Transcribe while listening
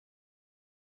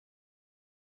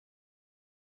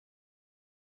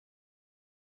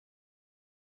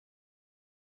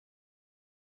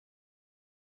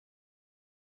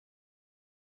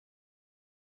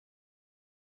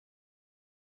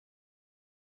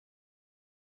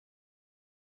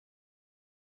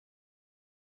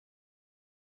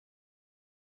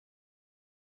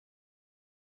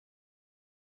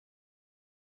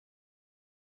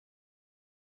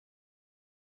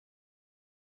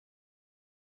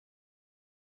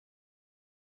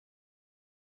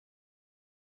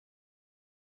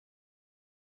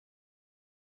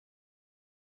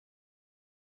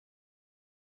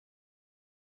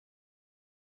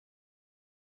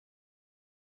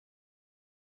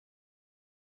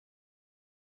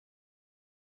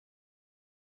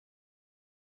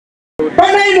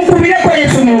banayi mukubire kwa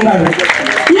Yesu mu ngalo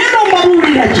yeno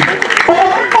mabulira ki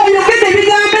oyogede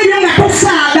bigambo ebyo nga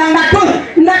tosaaga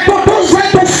nga totoza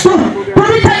toso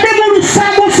tobitadde mu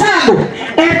lusaago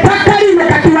ettaka lino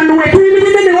kati wano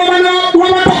wetuyimirire ne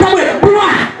wabatoka bwe bwa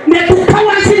ne tukka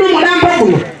wansi n'omulambo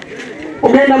guno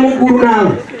ogenda mu ggulu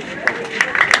naawe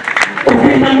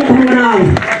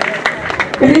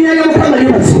erinnya lya Mukama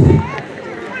libasibe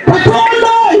Katonda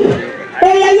oyo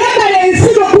eyayagala ensi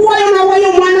okuwayo nawayo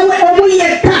omwana we omu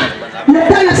yekka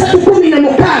Yokaana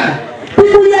 3:16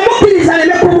 buli yamukkiriza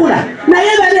aleme kubula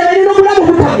naye balina obulamu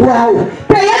butaggwaawo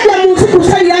teyajja mu nsi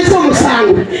kusalira nsi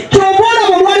omusango ky'oba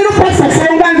olaba olwaliro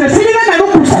Pr.Ssonga nze sirina na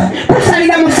lukusa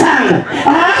kusalira musango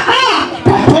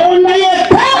Katonda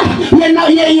yekka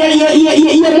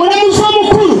ye mulamuzi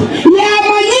omukulu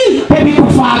yamanyi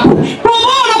ebikufaako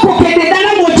oba olokokedde ddala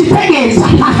ng'okitegeeza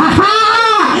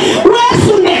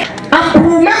weesune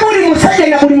akuume buli musajja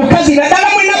na buli mukazi naddala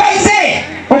mwena bazze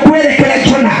okwerekera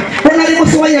Jonah onali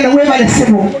Ssewanyana weebale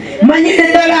ssebo manyidde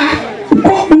ddala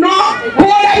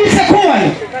kwolabise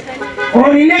kuwano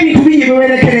olina ebintu bingi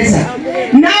byewerekereza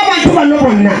n'abantu bano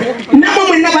bonna namwe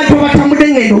mwenna bantu batambudde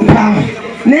ngendo mpanvu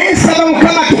naye nsaba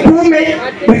Mukama tukuume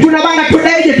bwe tunabanga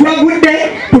tuddayo gye twagudde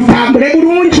tutambule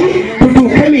bulungi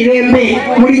tutuuke mirembe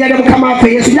mu linnya lya Mukama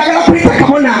waffe Yesu njagala kuyita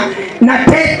kabona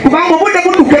nate kubanga obudde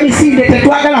budduka emisinde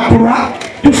tetwagala kulwa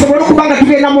tusobole okubanga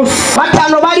tugenda mu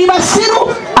bataano bali basiru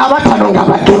abataano nga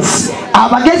bagezi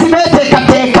abagezi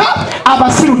beteekateeka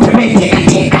abasiru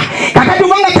tebeteekateeka kakati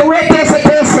ubanga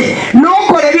teweeteeseteese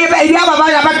n'okola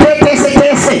ebyababali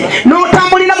abateeteeseteese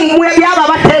n'otambulira mu mwe byaba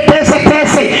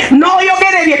abateeteeseteese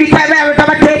n'oyogera ebyo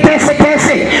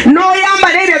ebitabateeteeseteese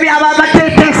n'oyambala ebyo byaba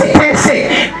abateeteeseteese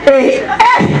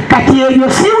kati ebyo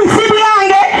si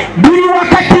byange biri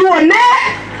wakati wone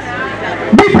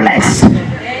be blessed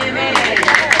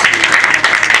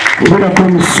kubera ko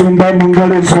omusumba mu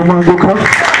ngalo ez'omwanguka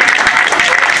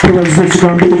tubaze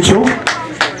ekigambo ekyo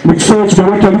mu kiseera kino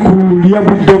batali kulya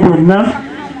budde bwonna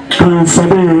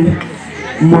kansabe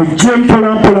mujje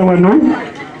mpolampola wano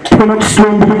tugenda kusitula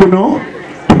omubiri guno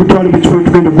tugutwale mu kifo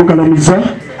tugenda okugalamuza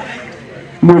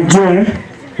mujje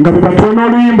nga bwe batona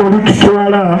oluyimba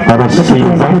olututwala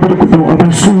omubiri guno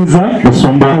abasinza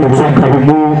musumba obubaka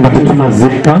bumu nga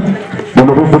tetunazikka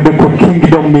buno buvuddeko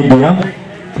Kingdom Media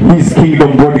His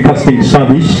Kingdom Broadcasting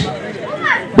Service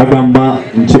bagamba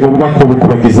nti obubaka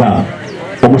obukubagiza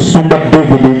omusumba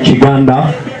David Kiganda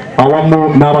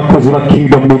awamu n'abakozi ba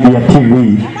Kingdom Media TV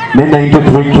ne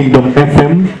 93 Kingdom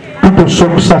FM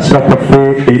tutusobola okusaasira kwaffe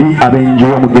eri abenji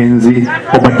w'omugenzi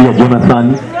Obadia Jonathan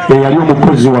eyali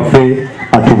omukozi waffe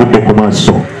atuvudde ku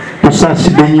maaso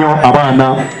tusaasidde nnyo abaana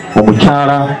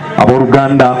omukyala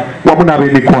abooluganda wamu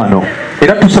n'ab'emikwano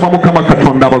era tusaba Mukama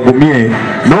Katonda abagumye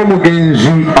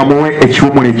n'omugenzi amuwe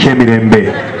ekiwumula eky'emirembe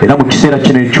era mu kiseera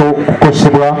kino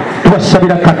eky'okukosebwa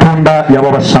tubasabira Katonda yaba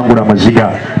basangula amaziga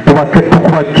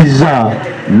tukubakiza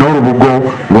n'olubugo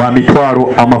lwa mitwalo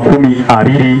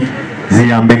 20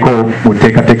 ziyambeko mu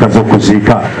nteekateeka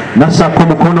z'okuziika nassaako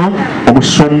omukono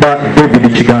omusumba David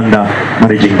Kiganda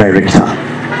Managing Director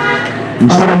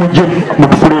nsaba mujje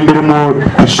mutukulemberemu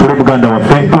tusitule muganda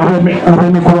waffe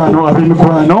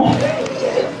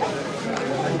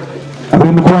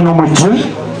ab'emikwano mujje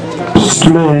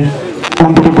tusitule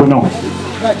omubiri guno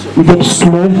mujje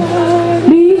tusitule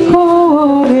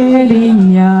likore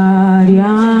linnya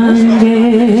lyange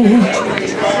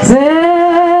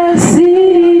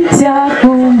zesitya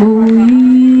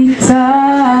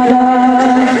kumuyitala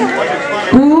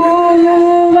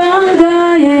kubanga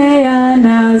ye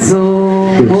yanazo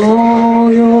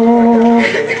oyo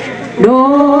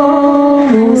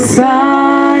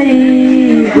n'omusayi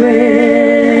gwe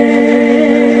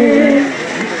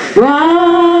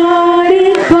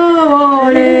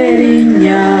walikore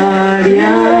linnya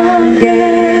lyange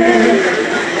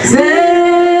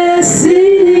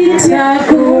zesitya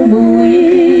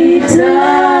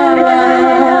kumuyitala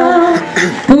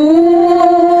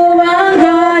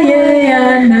kubanga ye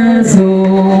yanazo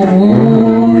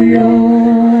oyo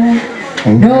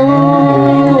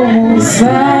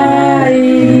n'omusayi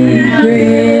gwe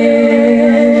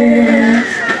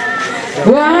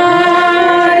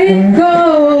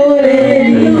walikore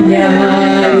linnya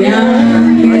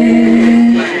lyange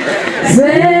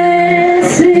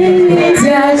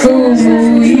zesitya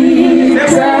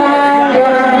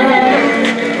kumuyitala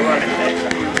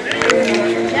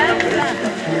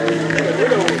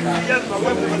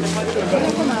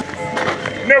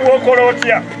ne bw'okola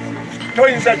otya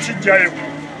toyinza kijjayo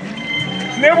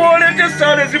ne bw'oleka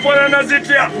essaala ezifaanana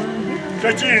zitya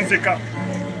tekiyinzika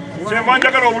kyemba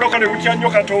njagala obulokole butya nnyo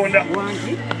Katonda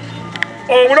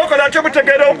obulokole ate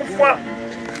butegeera okufa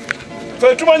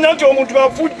Ffe tumanya nti omuntu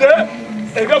afudde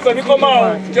ebyaffe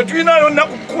bikomaawo. Tetulinayo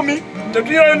nnaku 10,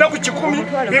 tetulinayo nnaku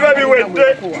 10 biba biwedde.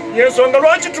 Y'ensonga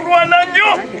lwaki tulwana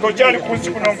nnyo ng'okyali ku nsi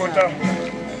kuno ng'otambula.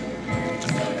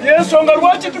 Y'ensonga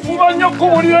lwaki tufuba nnyo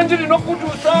okubuulira enjiri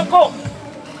n'okutuusaako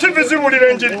TV zibuulira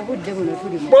enjiri.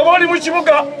 Bw'oba oli mu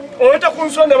kibuga oyita ku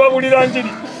nsonda babuulira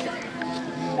njiri.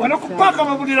 Wano ku paaka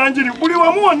babuulira njiri. Buli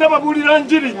wamu wonna babuulira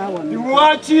njiri.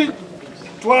 Lwaki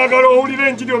twagala owulira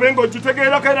enjiri obe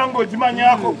ng'ogitegeerako era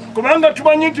ng'ogimanyaako? Kubanga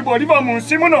tumanyi nti bw'oliva mu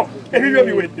nsi muno ebibyo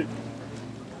biwedde.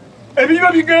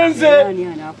 Ebibyo bigenze.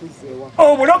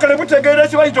 Obulokole butegeera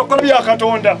ekibayita okukola bya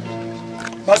Katonda.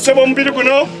 Bassebo omubiri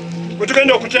guno gwe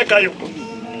tugenda okuteekayo.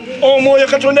 Omwoyo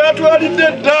Katonda yatwalidde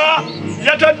dda,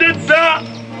 yatadde dda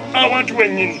abantu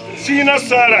bennyini. Siina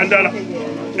ssaala ndala.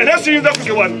 Era siyinza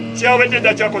kugye wano kyawedde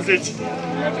dda kyakoze eki.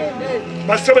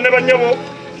 Bassebo ne bannyabo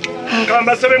ka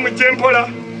mbasabe mujje mpola.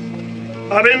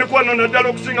 Ab'emikwano naddala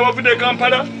okusinga bavudde e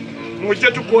Kampala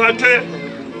mujje tukwate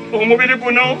omubiri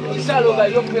guno.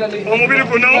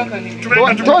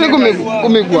 Tewali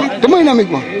kumigwa. Temulina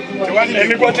migwa.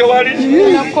 Emigwa tewali.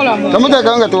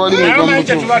 Tamuteekanga tewali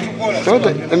migwa.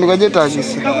 Emigwa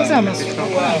gyetaagisa.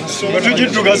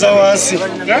 Tugiddugaza wansi.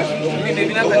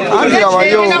 Anti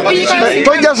abayo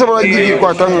tojja sobola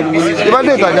gigikwata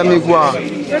ebadde etaaga migwa.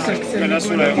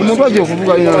 Omuntu ajja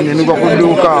okuvuga alina emigwa ku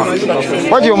dduuka.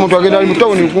 Waki omuntu agenda ali mu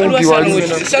tawuni kumpi wali.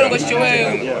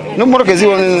 N'emmotoka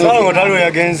eziwana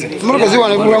emmotoka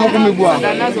eziwana evulamu ku migwa.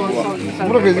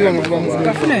 Emmotoka eziwana evulamu ku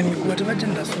migwa.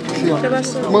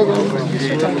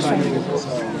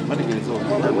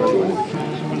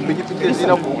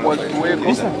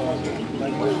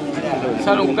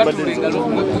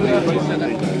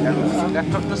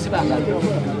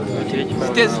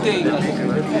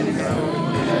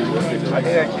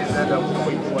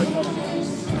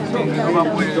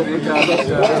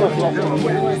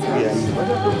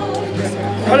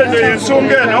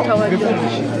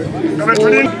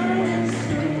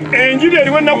 Enjiri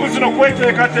eriwo ennaku zino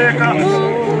kweteekateeka.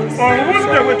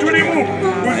 Obudde bwe tulimu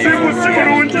buzibu si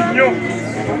bulungi nnyo.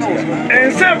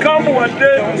 Ensi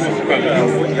ekambuwadde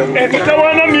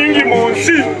emitawaana mingi mu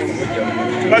nsi.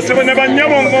 Bassebo ne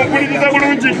bannyabo ng'ompuliriza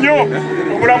bulungi nnyo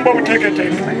obulamu bwo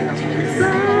buteeketeeke.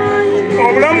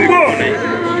 Obulamu bwo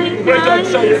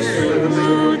bwetaagisa Yesu.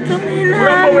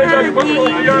 Obulamu bwo bwetaagibwa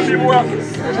okuyambibwa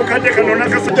mukadde kano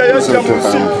nakasajja yajja mu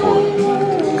nsi.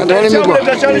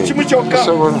 Ekyamuleta kyali kimu kyokka.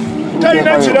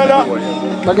 Talina kirala.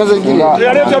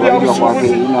 Yaleeta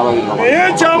byabusuubuzi. Naye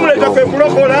ekyamuleta kwe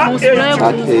kulokola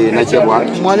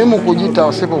mwalimu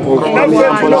kugita sebo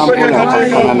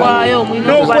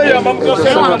n'okweyamba mu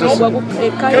kaseera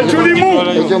ketulimu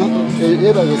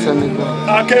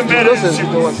ak'embeera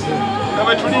ezibu nga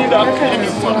bwe tulinda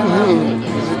emikwa.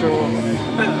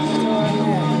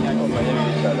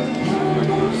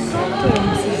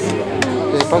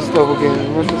 Pastor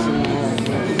Bugembe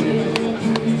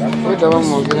wetaba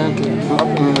mwogera nti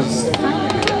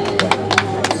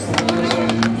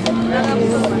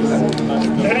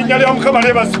erinnya lya Mukama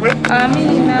lyebazibwe.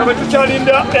 Nga bwe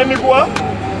tukyalinda emigwa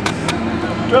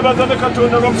twebaza ne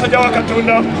Katonda lw'omusajja wa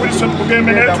Katonda Pr.Wilson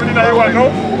Bugembe naye tuli naye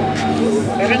wano.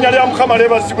 Erinnya lya Mukama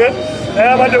lyebazibwe. Naye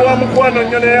abadde wa mukwano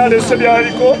nnyo naye alese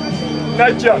byaliko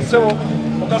najja sebo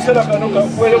mu kaseera kano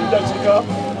kakuweere mu dakiika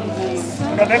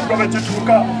nga n'emigwa bwe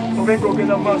gituuka obe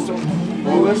ng'ogenda mu maaso.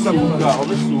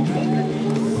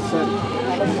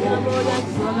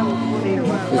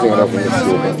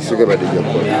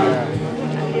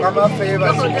 amaffe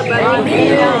yebazibwe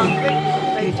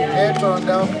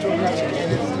neetonda okutuuka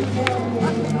kiteerezi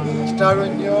kitalo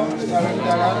nnyo kitalo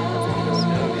ddala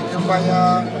ennyumba ya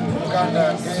muganda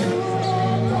yange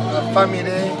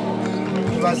famire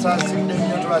tubasaasidde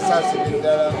nnyo tubasaasidde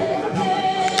ddala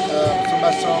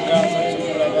Pr.Ssonga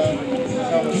sakikulaba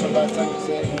namusomba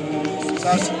nsanyuse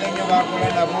saasidde nnyo bakola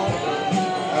nabo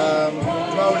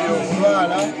twawulira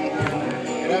okulwala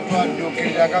era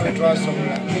twadduukirira nga bwe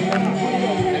twasobola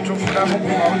ne tufunamu ku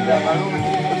mawulire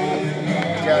amalungi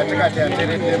nti ate kati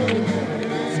atereddemu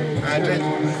ate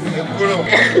eggulo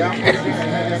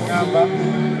yaŋŋamba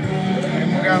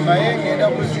emugamba ye ngenda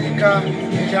kuziika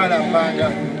mukyala Mpanga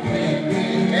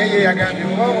naye ye yagambye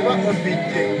oba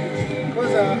OBJ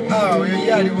koza oyo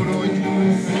ye ali bulungi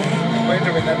bwetyo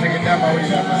bwe nategedde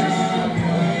amawulire amangi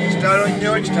kitalo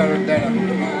nnyo kitalo ddala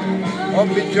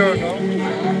OBJ ono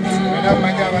era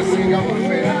mmanyi abasinga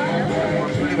muffe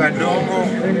tuli badongo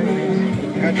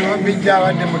kati OBJ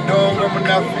abadde mudongo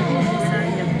munaffe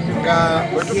nga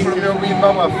bwe tufulumya obuyimba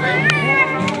bwaffe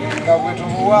nga bwe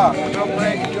tubuwa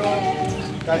topuredio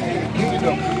kati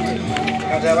kingdom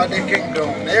kati abadde kingdom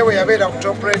naye bwe yabeera ku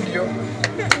top radio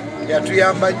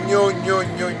yatuyamba nnyo nnyo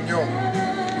nnyo nnyo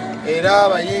era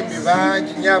abayimbi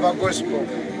bangi nnyo aba gospel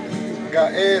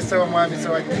nga Ssebo Mwami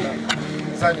Ssewanyana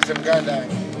nsanyuse muganda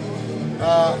wange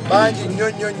bangi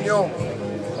nnyo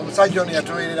omusajja ono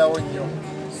yatubeererawo nnyo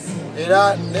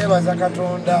era neebaza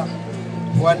Katonda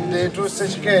wadde tuuse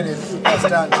kikeerezi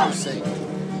kasita ntuuse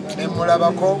ne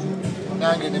mulabako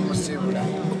nange ne musiibula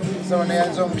so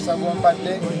neyanza omukisa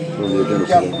gwompadde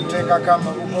nja kuteekako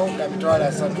amabugo ga mitwalo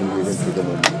 3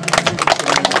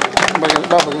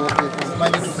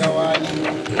 manyi tugawaali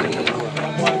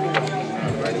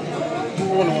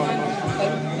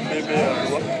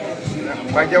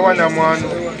bajawa na mwanu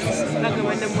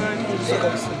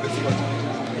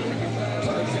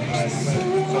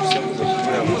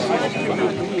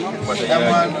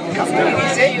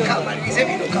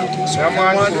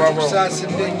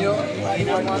tukusaasidde nnyo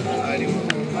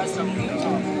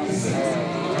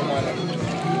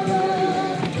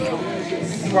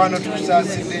twano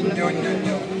tukusaasidde nnyo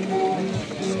emyeyo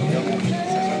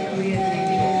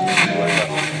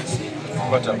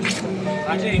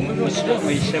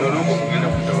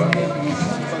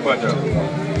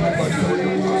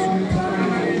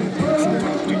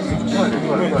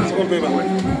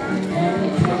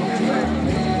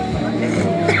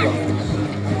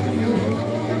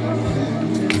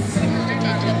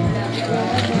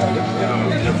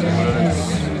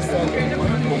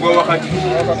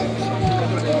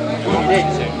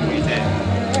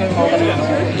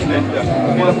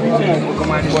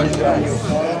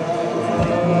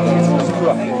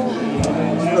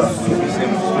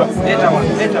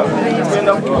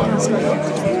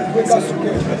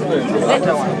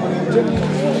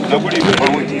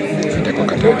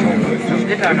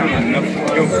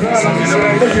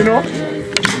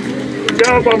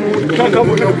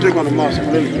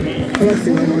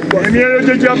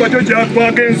gye gyabadde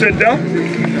gyagenze dda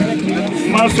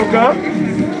maaso ga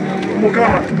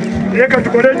Mukama naye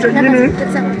katukole kyennyini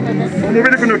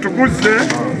omubiri guno tuguze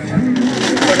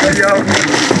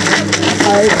I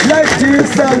bless you,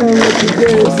 son of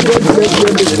today. God bless you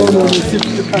and come on,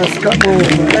 receive us. Come on,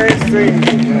 blessing.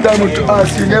 Come to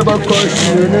us. You never cost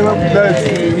you, never bless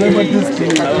you, never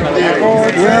discipline.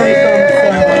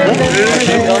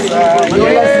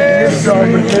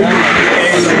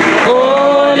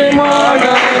 Holy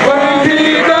Mother,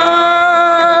 Bandita,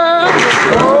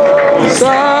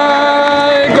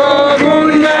 Psycho,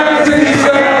 goodness is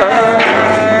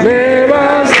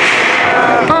Nebas,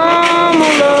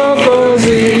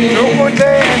 Amulokozi,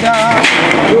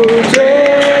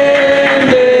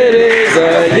 Utendereza,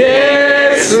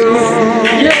 Yesu,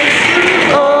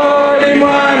 Holy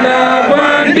Mother,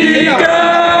 Bandita,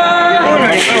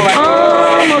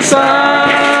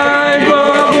 Psycho,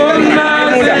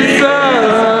 goodness is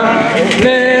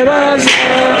Nebas,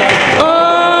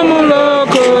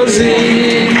 Amulokozi.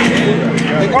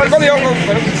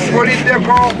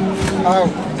 Oliddeko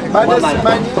badde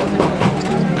simanyi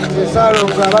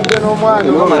esaalongo abadde n'omwana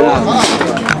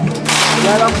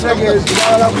yala kutegeeza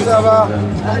yala kusaba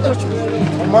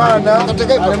omwana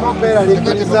aleme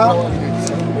okweraliikiriza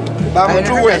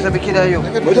bamutuwe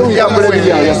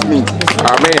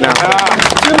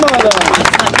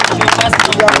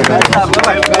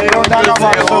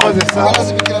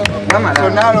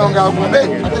nalonga agumbe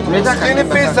jini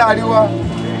piisi aliwa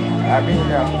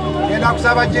genda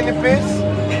kusaba jini piisi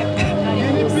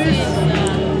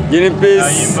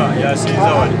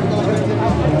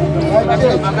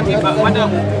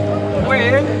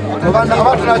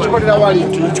aba tunakikolera wali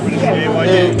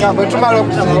bwe tumala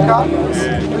okuziika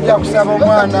tujja kusaba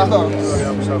omwana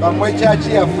bamuwe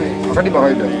ekyaki yaffe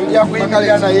tujja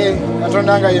kuyimirira naye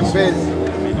Katonda nga ye mpeezi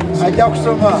ajja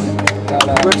kusoma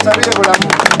bwe tusabire bulamu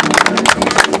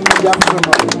ajja kusoma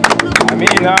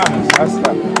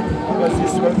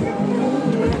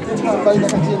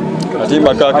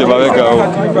katimba kake bawekawo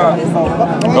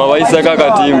wabayisako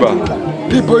akatimba.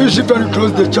 People, you should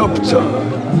close the chapter.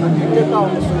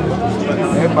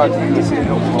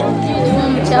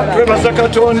 twebaza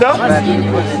Katonda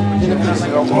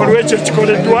olw'ekyo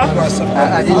ekikoleddwa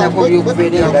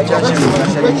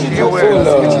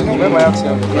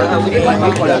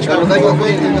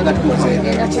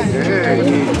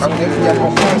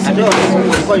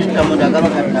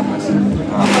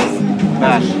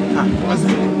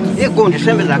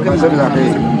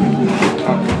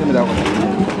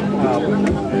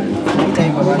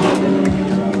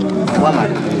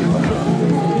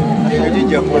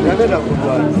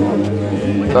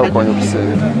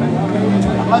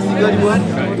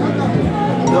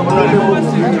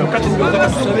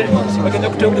bagenda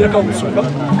kutebulyeko omusumba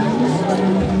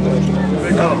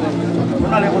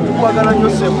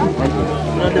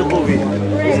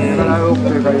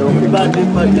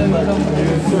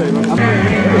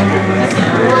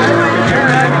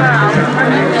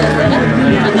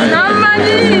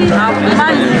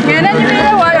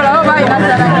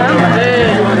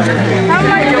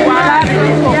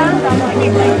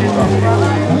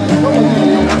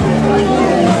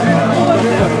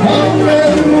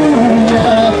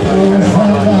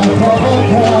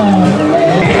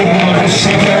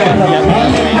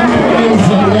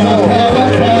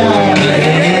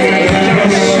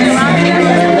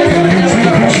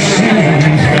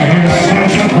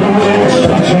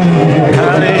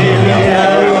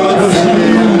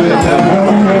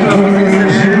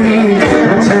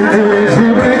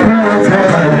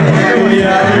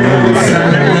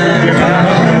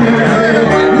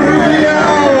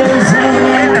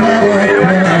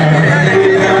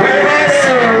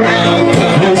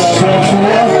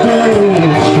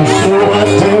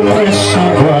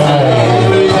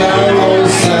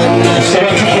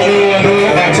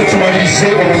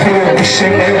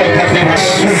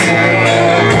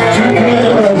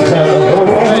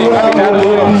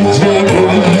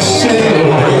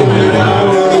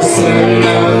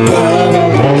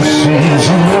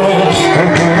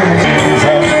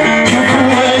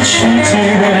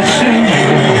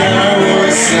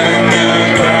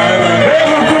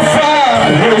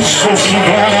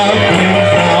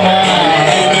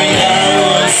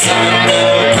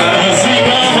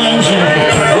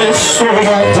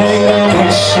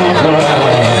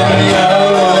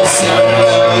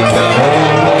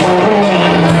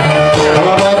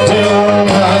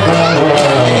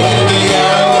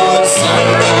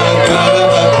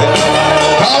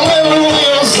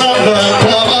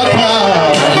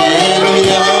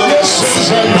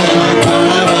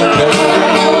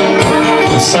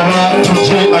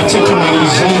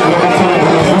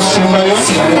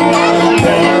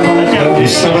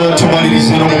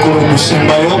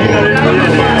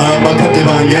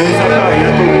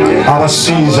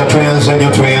abasinza tweyanze nyo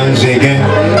tweyanzege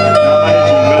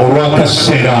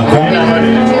olwakaseera ako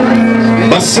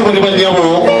bassebo ne bannyabo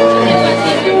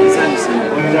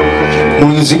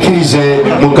munzikirize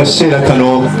mu kaseera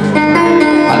kano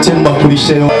ate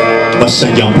mbakuliseyo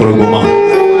basajja mpologoma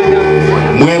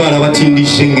mwebala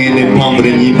batindise ngende empambula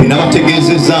enyimpi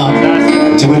nabategeezezza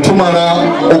nti bwe tumala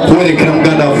okuwerekera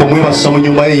muganda waffe omwebasa mu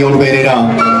nyumba ye ey'olubeerera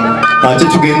ate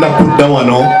tugenda kudda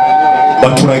wano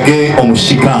batulage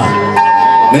omushika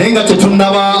naye nga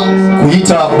tetunnaba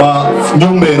kuyita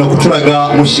banyumba eno kutulaga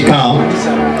mushika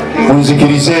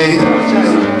munzikirize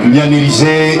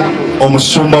nyanirize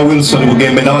omusumba Wilson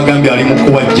Bugembe n'abagambye ali mu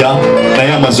kuwajja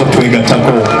naye amaze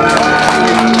okwegattako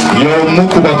y'omu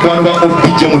ku bakwano ba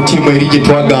OBJ mu ttiimu eri gye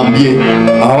twagambye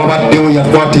ababaddewo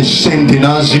yakwata essente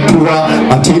n'azitula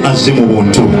ate azze mu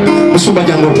buntu musumba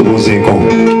jangu otubuuzeeko.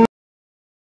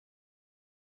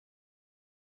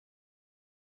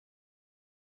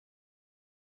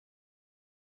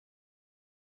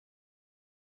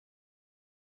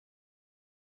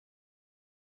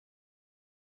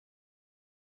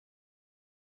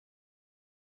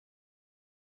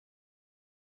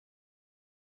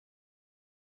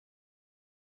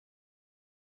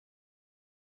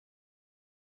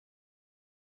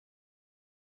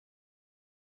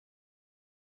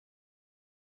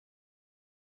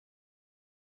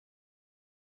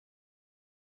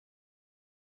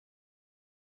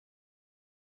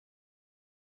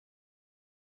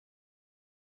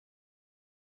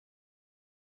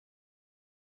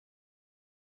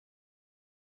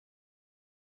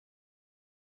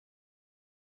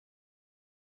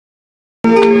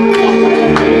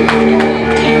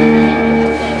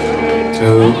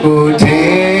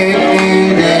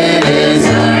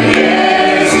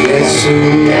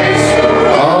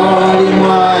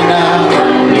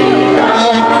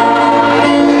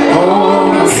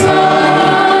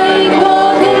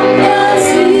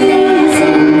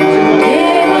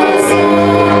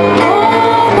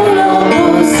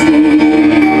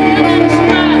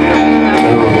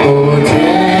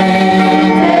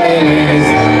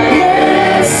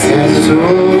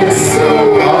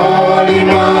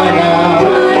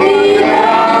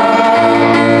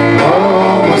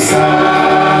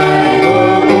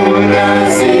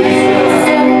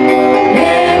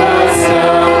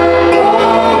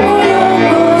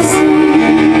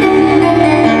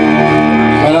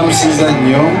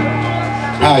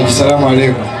 Assalamu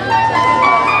alaikum.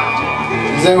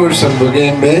 Pr.Wilson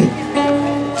Bugembe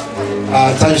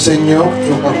tanyuse nnyo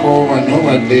kutuukako wano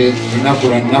wadde lunaku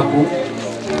lwa nnaku.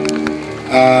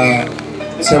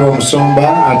 Ssebo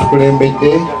omusumba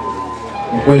atukulembedde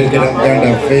mu kwolekera muganda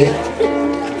waffe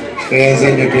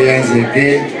tweyanze nnyo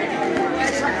tweyanzeege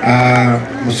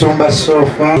Musumba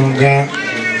Sofa nga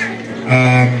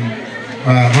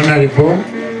Honorable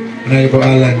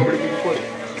Allan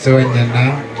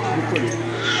Ssewanyana,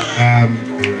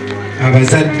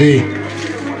 abazadde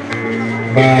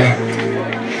ba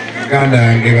ganda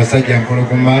yange basajja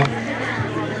mpologoma,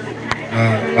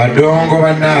 badongo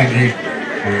bannange,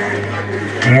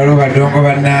 olwo badongo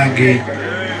bannange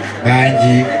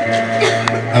bangi,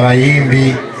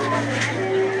 abayimbi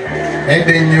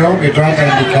edda ennyo bwe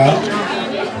twatandika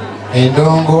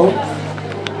endongo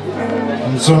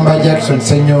Omusumba Jackson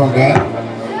Ssenyonga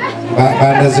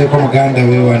bandazeeko muganda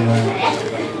we wano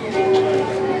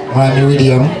Mwami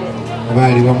William, oba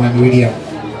aliwo Mwami William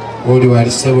oli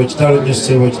wali ssebo kitalo nnyo,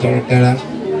 ssebo kitalo ddala.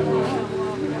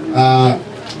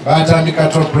 Batandika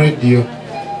Top Radio.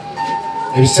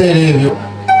 Ebiseera ebyo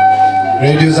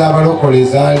radio z'abalokole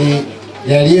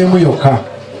yali emu yokka.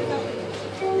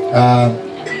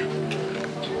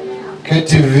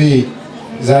 KTV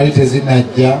zaali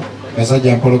tezinajja,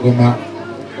 basajja mpologoma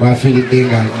wafiiridde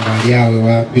ng'ali awe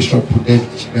wa Bishop David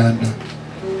Kiganda,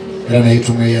 era naye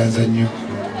tumweyanza nnyo.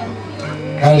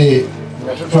 Kale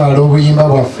nga tutwala obuyimba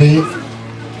bwaffe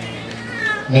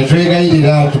ne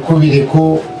twegayirira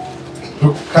tukubireko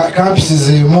kampisi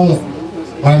zeemu.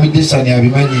 Mwami Disani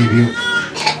abimanyi ebyo.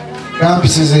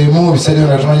 Kampisi zeemu biseera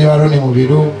nga tumanyi baloni mu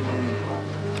biro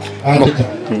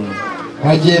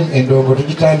mwajje endongo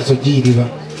tugitandise ogiyiriba.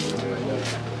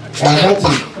 Kakati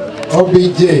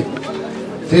OBJ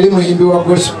teri muyimbi wa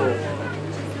gospel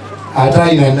ate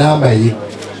alina namba ye.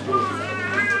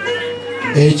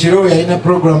 Ekiro yalina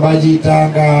program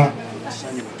bagiyitanga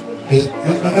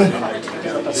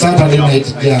Saturday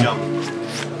Night Jam.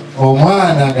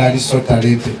 Omwana ng'ali so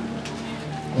talented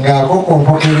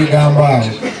ng'akokompoka ebigambo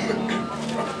awo.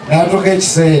 N'atuuka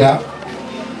ekiseera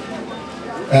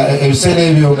ebiseera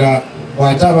ebyo nga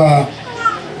bw'ataba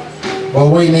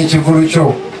oba olina ekivulu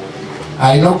kyo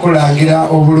alina okulangira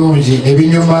obulungi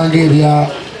ebinyuma ng'ebya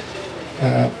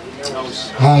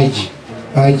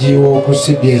Haji w'oku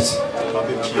CBS,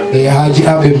 Haji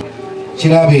Abe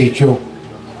kiraba ekyo.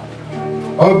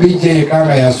 OBJ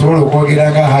kanga yasobola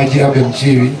okwogera nga Haji Abe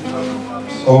Mukiibi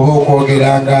oba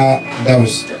okwogera nga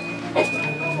Dawusi.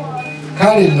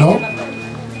 Kale nno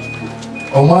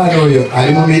omwana oyo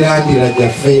ali mu mirandira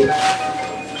gyaffe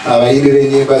abayimbi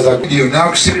b'ennyimba za radio,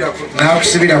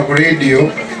 n'akusibira ku radio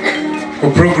ku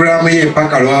programu ye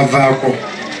paka lwavaako.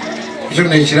 Ekyo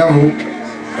n'ekirabu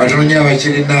batononya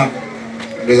abakirina,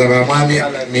 ndoza bamwami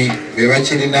Alani be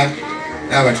bakirina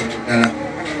n'abatoto ddala.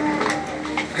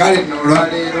 Kale nno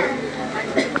olwaleero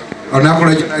olunaku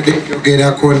lwekyo nadde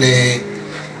njogerako ne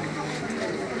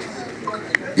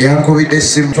yankubidde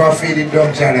essimu. Twafiiriddwa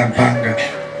omukyala Mpanga,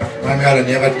 mwami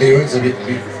Alani yabaddeyo nze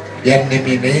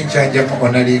byannemye naye nkyanjamu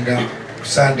onalinga ku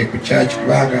Sande ku kyaki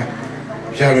kubanga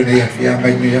mukyalo naye yatuyamba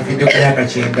nnyo. Yafiidde ku myaka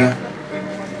 9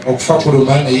 okufa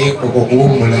kuluma naye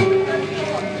okuwummula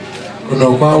kuno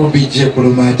okwa OBJ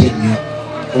kuluma ate nnyo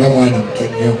kuba mwana muto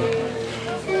nnyo.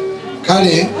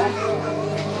 Kale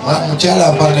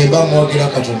mukyala Mpanga eba mwogera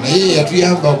katono naye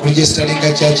yatuyamba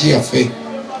okuregisteringa kyaki yaffe.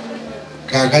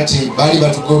 Kakati baali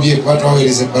batugobye kuba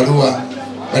twaweereza ebbaluwa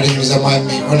balinyumiza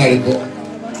mwami Honorable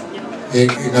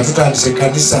nga tutandise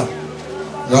ekkanisa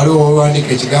nga waliwo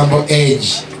wewandiika ekigambo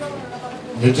age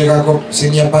netuteekako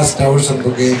senior pastor Pr.Wilson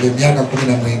Bugembe emyaka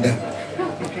 19,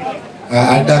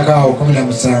 addako awo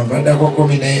 17, addako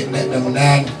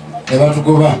 18 ne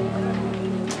batugoba.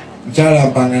 Mukyala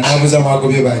Mpanga n'abuuza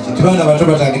mwagobye baki nti baana bato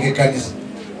batandika ekkanisa.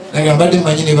 Naga mbadde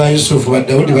mmanyi ne ba Yusufu ba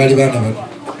Dawudi baali baana bato,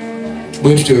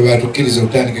 bwe tutyo bwe batukkiriza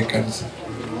okutandika ekkanisa.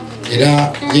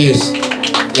 Era yes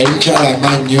yali mukyala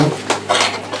amaanyi nnyo,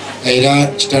 era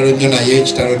kitalo nnyo naye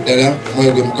kitalo ddala.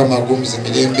 Omwoyo gwe Mukama agumuze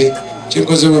mirembe.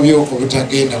 Kinkoze bubi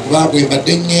obutagenda kuba bwe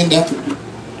mbadde ngenda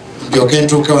ndyoke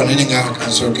ntuuke wano naye nga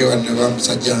kansooke wano ne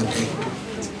bamusajja wange.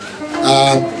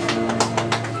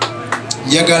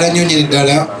 Njagala nnyo nyini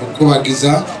ddala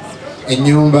okubagiza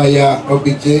ennyumba ya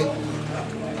OBJ,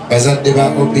 bazadde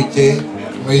ba OBJ,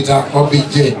 muyita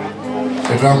OBJ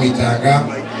twetwamuyitanga,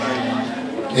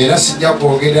 era sijja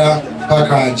kwogera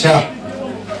paka nkya.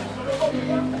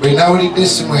 Bwe nawulidde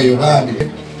essimu eyo bambi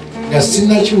nga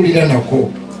sinnakiwulira nako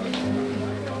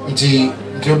nti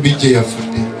OBJ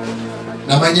yafudde,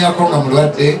 namanyako nga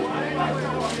mulwadde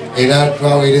era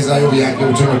twaweerezayo byange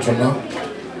butonotono.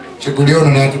 Kiguli ono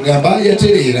n'atugamba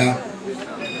yatereera,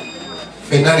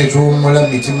 ffenna ne tuwummula mu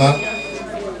mitima.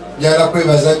 Njagala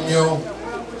kwebaza nnyo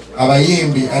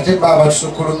abayimbi ate ba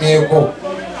batusukkulumyeko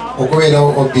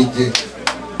okubeerawo OBJ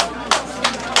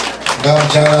nga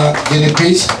mukyala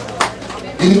Jenipisi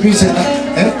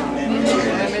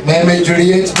Meme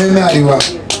Juliet, Meme aliwa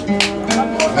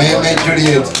Meme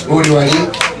Juliet, uli wali.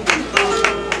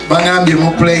 Bangambi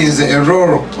mu plays a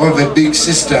role of a big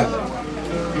sister.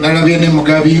 Nalabye ne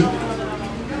Mugabi.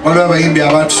 Olwa bayimbi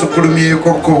abatusukulumye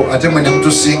koko ate mwe ne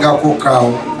mutusinga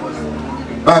kokaawo.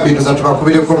 Babi ndoza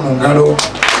tubakubireko mu ngalo.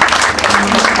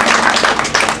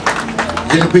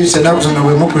 In peace and absence of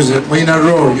democracy, in a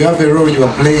role, you have a role you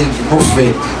are playing,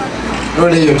 movement.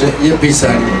 Role you are playing, you are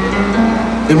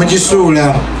playing. The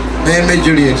Majisula, Meme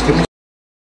Juliet.